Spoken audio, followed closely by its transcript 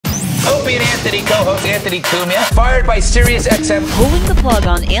Opie and Anthony co-host Anthony Cumia fired by SiriusXM. Pulling the plug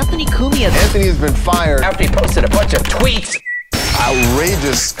on Anthony Cumia. Anthony has been fired After he posted a bunch of tweets.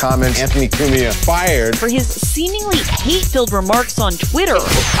 Outrageous comments. Anthony Cumia fired For his seemingly hate-filled remarks on Twitter.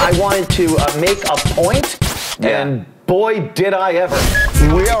 I wanted to make a point, and boy, did I ever.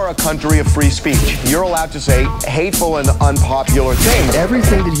 We are a country of free speech. You're allowed to say hateful and unpopular things.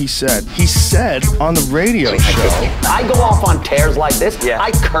 Everything that he said on the radio show. I go off on tears like this.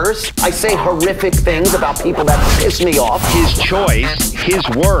 I curse. I say horrific things about people that piss me off. His choice, his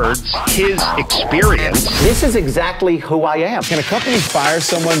words, his experience. This is exactly who I am. Can a company fire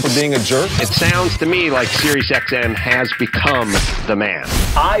someone for being a jerk? It sounds to me like SiriusXM has become the man.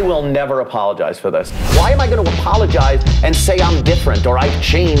 I will never apologize for this. Why am I going to apologize and say I'm different or I've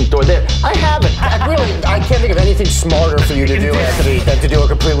changed or this? I haven't. I can't think of anything smarter for you to do, Anthony, than to do a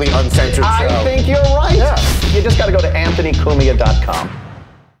completely uncensored show. I think you're right. You just got to go to anthonycumia.com.